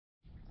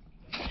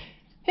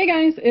Hey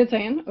guys, it's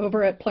Ann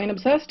over at Plain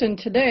Obsessed, and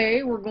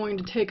today we're going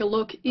to take a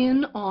look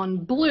in on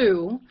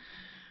blue,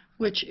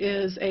 which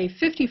is a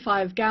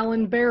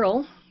 55-gallon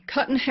barrel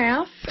cut in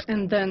half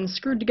and then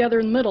screwed together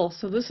in the middle.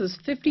 So this is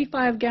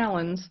 55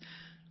 gallons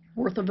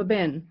worth of a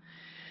bin.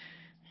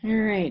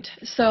 Alright,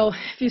 so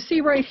if you see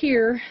right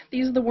here,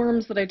 these are the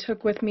worms that I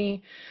took with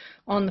me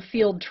on the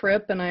field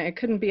trip, and I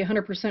couldn't be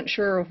 100%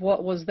 sure of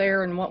what was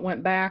there and what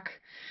went back,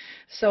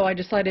 so I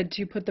decided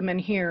to put them in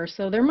here.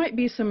 So there might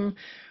be some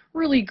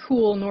really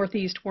cool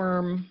northeast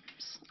worms,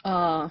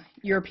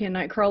 European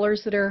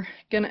nightcrawlers, that are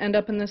going to end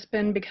up in this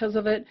bin because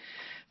of it,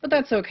 but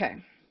that's okay.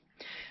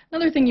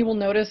 Another thing you will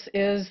notice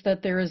is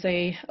that there is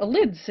a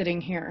lid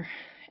sitting here.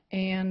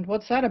 And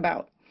what's that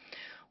about?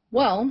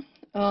 Well,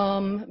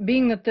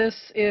 being that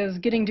this is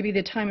getting to be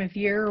the time of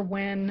year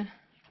when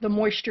the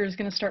moisture is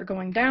going to start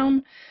going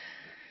down,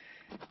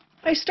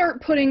 I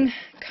start putting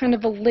kind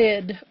of a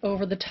lid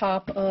over the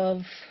top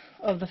of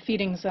the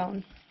feeding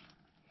zone.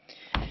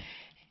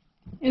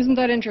 Isn't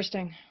that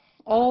interesting?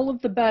 All of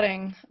the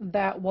bedding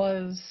that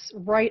was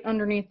right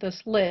underneath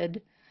this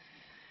lid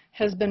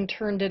has been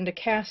turned into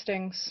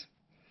castings,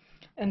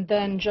 and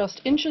then just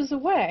inches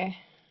away,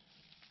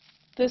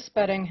 this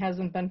bedding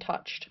hasn't been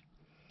touched.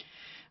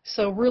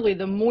 So really,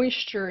 the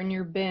moisture in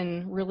your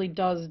bin really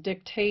does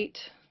dictate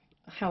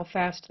how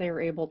fast they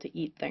are able to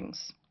eat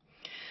things.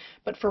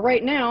 But for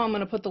right now, I'm going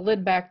to put the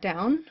lid back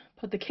down,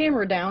 put the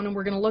camera down, and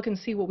we're going to look and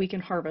see what we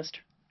can harvest.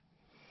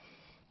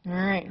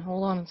 Alright,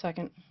 hold on a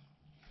second.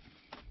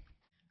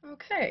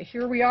 Okay,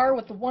 here we are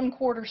with the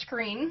 1/4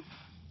 screen.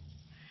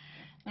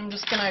 I'm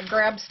just going to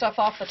grab stuff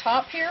off the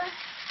top here.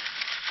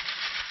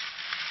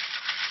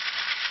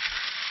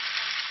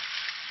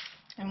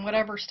 And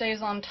whatever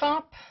stays on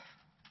top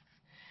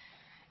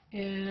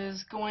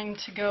is going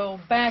to go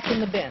back in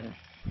the bin.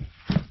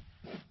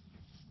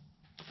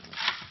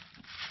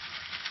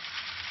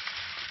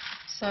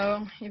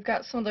 So you've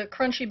got some of the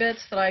crunchy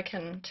bits that I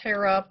can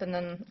tear up, and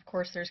then of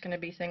course there's going to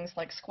be things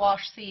like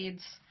squash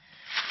seeds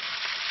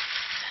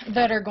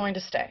that are going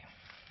to stay.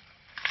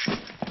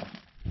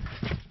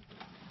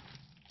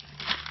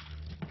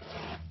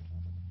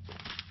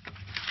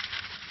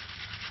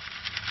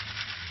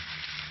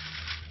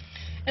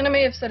 And I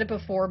may have said it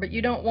before, but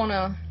you don't want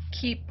to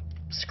keep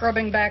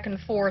scrubbing back and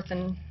forth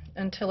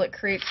until it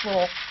creates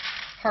little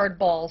hard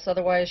balls,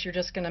 otherwise you're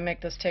just going to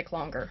make this take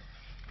longer.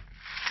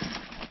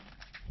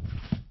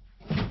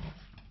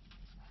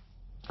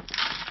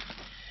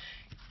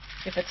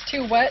 If it's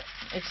too wet,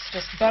 it's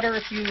just better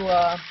if you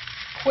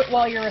quit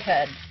while you're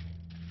ahead.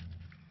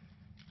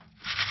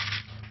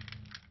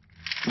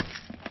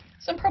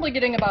 So I'm probably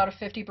getting about a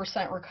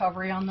 50%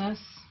 recovery on this,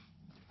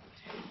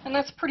 and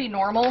that's pretty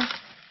normal.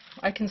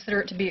 I consider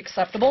it to be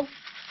acceptable.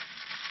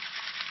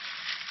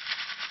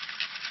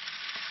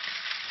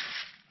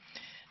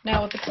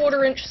 Now with the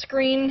 1/4 inch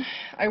screen,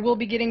 I will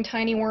be getting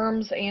tiny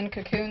worms and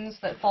cocoons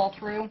that fall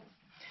through.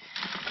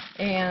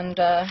 And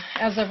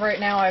as of right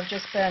now, I've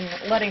just been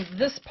letting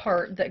this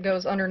part that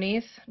goes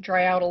underneath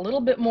dry out a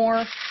little bit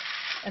more,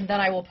 and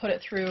then I will put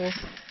it through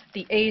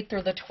the 8th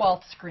or the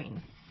 12th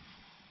screen.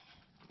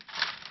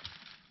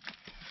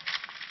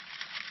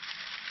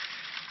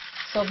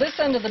 So this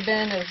end of the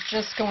bin is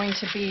just going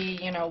to be,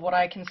 what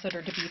I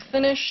consider to be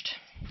finished.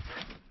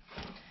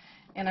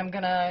 And I'm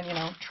going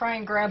to, try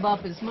and grab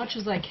up as much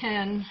as I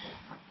can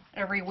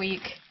every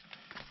week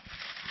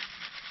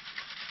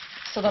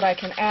so that I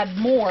can add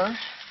more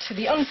to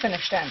the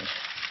unfinished end.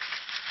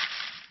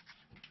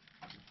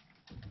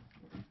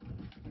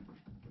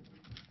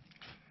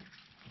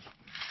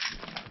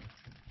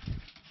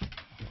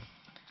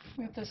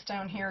 Move this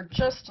down here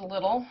just a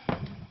little.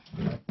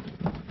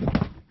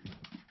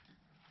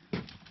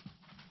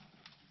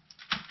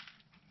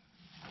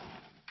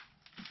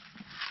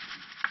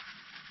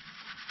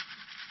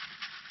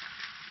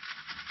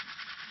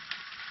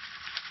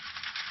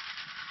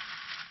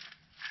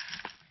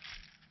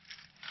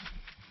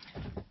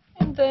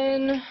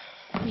 Then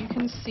you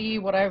can see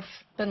what I've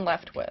been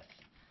left with.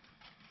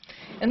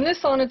 And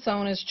this on its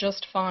own is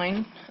just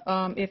fine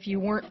if you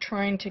weren't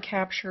trying to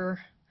capture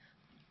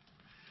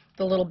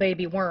the little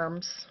baby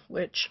worms,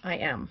 which I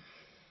am.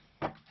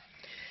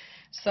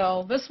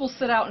 So this will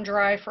sit out and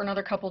dry for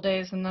another couple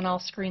days, and then I'll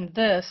screen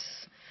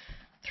this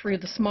through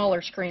the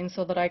smaller screen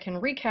so that I can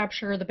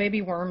recapture the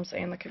baby worms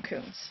and the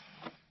cocoons.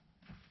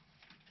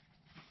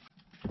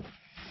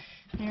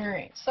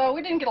 Alright, so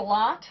we didn't get a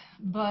lot,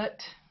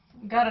 but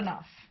got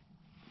enough.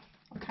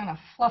 I'll kind of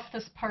fluff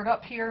this part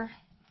up here.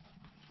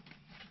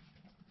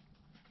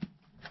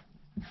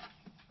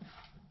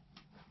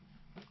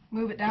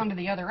 Move it down to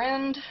the other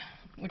end,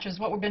 which is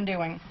what we've been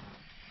doing.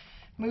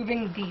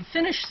 Moving the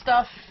finished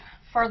stuff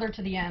farther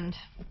to the end,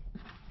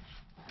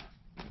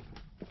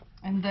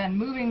 and then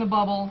moving the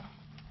bubble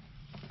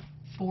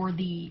for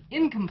the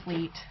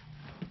incomplete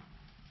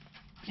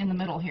in the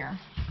middle here.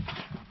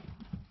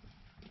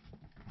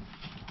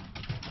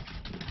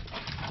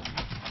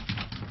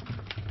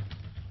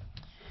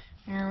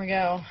 There we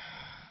go.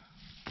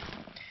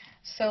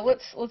 So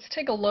let's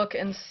take a look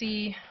and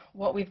see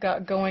what we've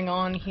got going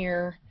on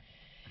here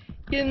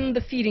in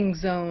the feeding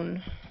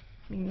zone.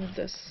 Let me move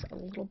this a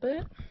little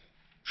bit.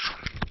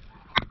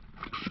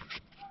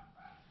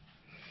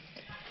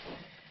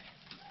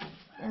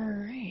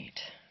 Alright.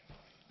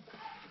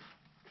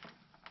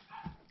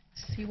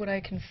 See what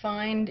I can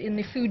find in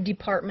the food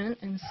department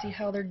and see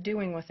how they're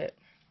doing with it.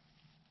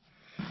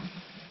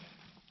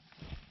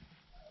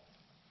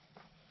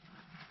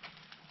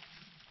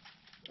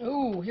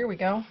 Oh, here we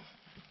go.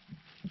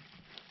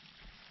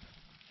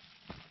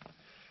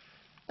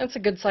 That's a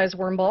good sized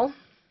worm ball.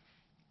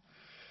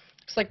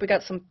 Looks like we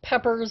got some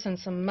peppers and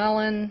some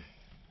melon.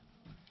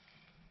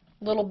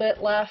 A little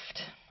bit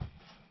left.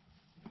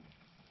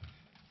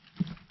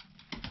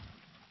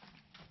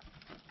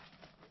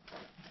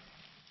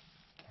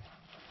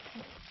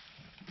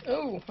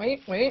 Oh,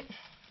 wait.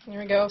 There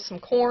we go, some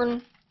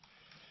corn.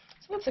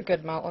 So that's a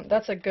good melon.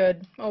 That's a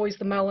good, always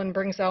the melon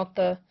brings out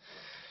the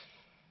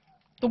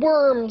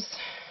worms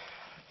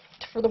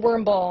for the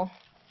worm ball.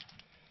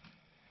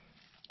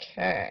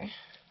 Okay,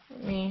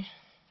 let me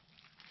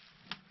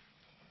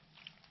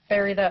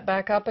bury that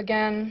back up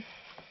again.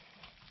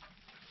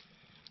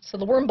 So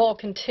the worm ball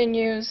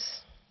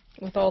continues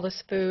with all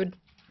this food.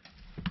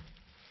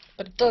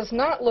 But it does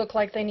not look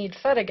like they need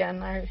fed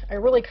again. I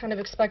really kind of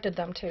expected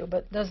them to,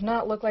 but it does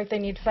not look like they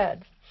need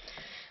fed.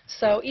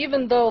 So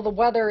even though the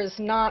weather is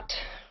not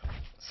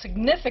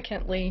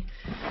significantly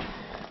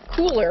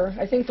cooler,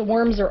 I think the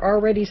worms are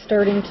already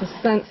starting to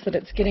sense that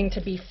it's getting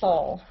to be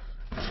fall.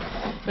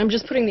 And I'm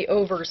just putting the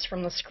overs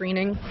from the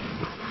screening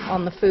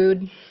on the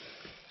food.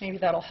 Maybe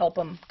that'll help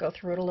them go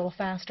through it a little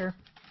faster.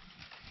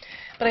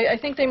 But I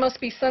think they must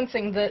be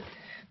sensing that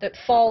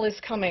fall is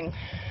coming.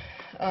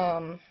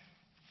 Because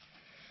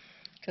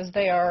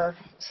they are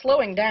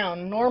slowing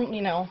down.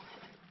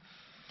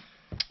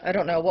 I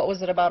don't know, what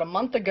was it, about a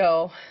month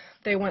ago,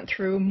 they went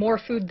through more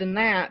food than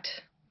that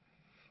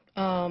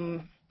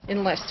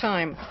in less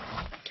time.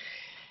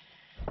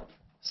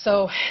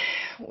 So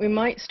we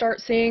might start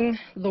seeing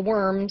the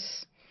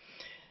worms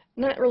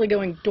not really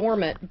going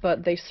dormant,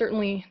 but they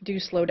certainly do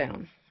slow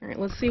down. All right,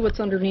 let's see what's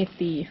underneath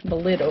the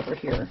lid over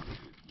here.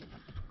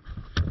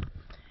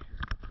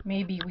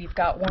 Maybe we've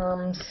got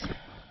worms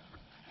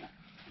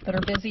that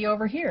are busy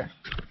over here.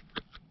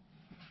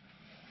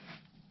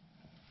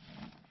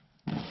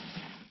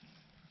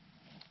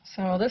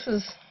 So this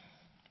is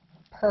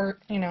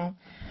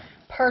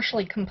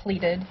partially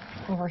completed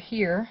over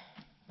here.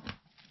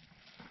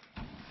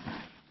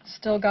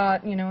 Still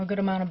got, a good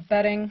amount of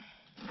bedding.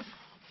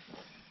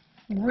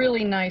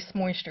 Really nice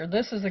moisture.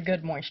 This is a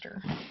good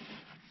moisture,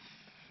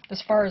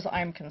 as far as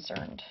I'm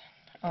concerned.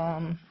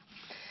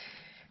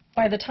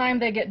 By the time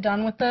they get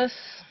done with this,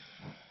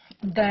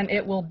 then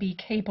it will be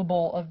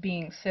capable of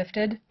being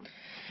sifted.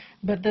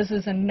 But this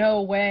is in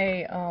no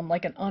way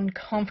like an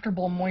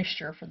uncomfortable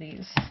moisture for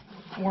these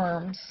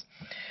worms,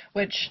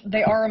 which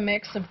they are a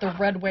mix of the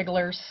red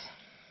wigglers,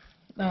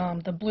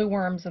 the blue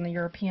worms, and the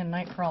European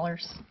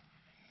nightcrawlers.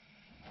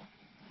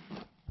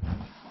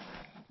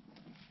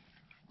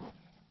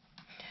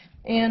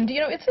 And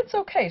it's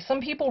okay.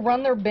 Some people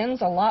run their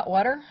bins a lot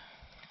wetter.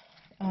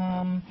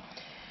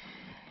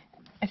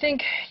 I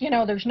think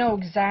there's no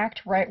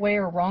exact right way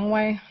or wrong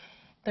way.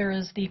 There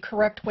is the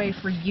correct way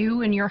for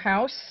you and your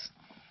house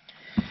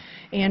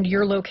and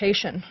your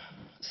location.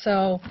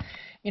 So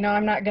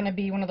I'm not going to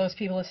be one of those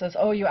people that says,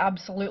 oh, you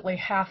absolutely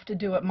have to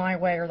do it my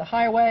way or the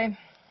highway.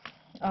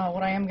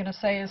 What I am going to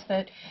say is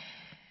that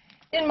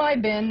in my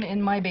bin,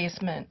 in my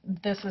basement,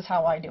 this is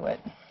how I do it.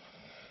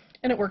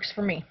 And it works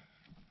for me.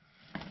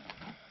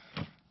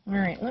 All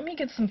right, let me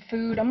get some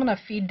food. I'm going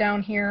to feed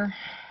down here.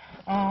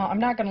 I'm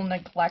not going to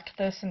neglect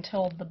this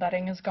until the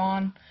bedding is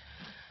gone.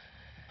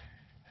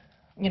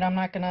 I'm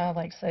not going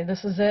to say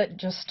this is it,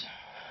 just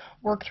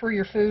work through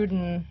your food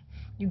and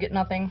you get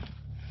nothing.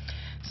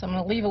 So I'm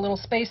going to leave a little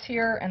space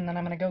here, and then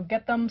I'm going to go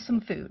get them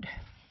some food.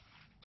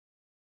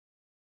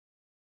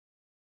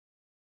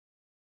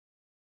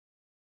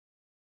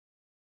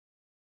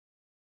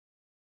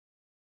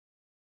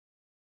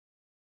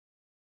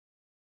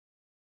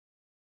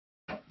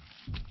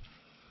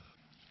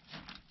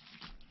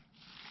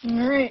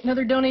 Alright,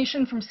 another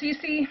donation from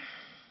Cece.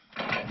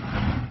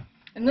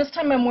 And this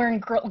time I'm wearing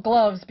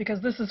gloves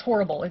because this is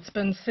horrible. It's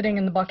been sitting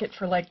in the bucket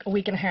for like a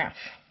week and a half.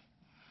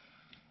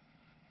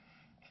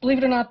 Believe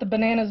it or not, the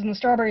bananas and the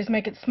strawberries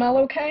make it smell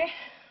okay.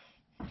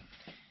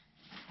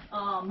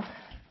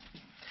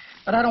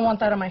 But I don't want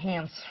that on my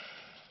hands.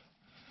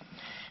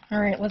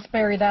 Alright, let's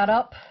bury that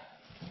up.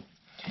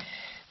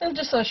 Then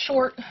just a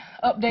short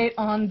update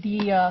on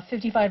the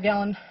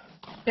 55-gallon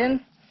bin.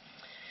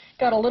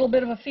 Got a little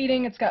bit of a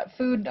feeding. It's got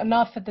food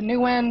enough at the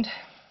new end.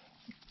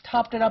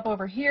 Topped it up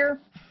over here.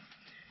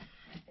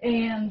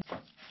 And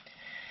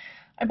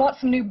I bought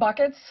some new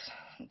buckets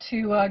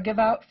to give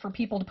out for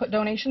people to put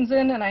donations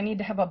in, and I need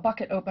to have a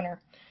bucket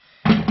opener.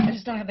 I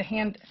just don't have the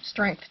hand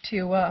strength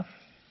to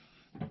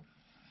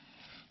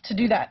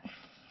do that.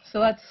 So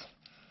that's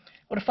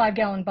what a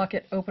 5-gallon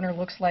bucket opener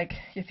looks like.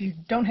 If you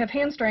don't have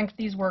hand strength,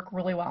 these work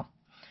really well.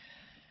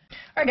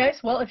 Alright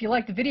guys, well if you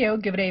liked the video,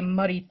 give it a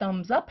muddy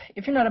thumbs up.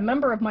 If you're not a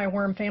member of my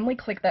worm family,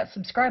 click that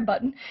subscribe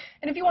button.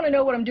 And if you want to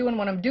know what I'm doing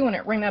when I'm doing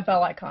it, ring that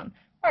bell icon.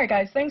 Alright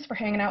guys, thanks for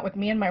hanging out with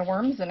me and my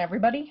worms, and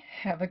everybody,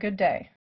 have a good day.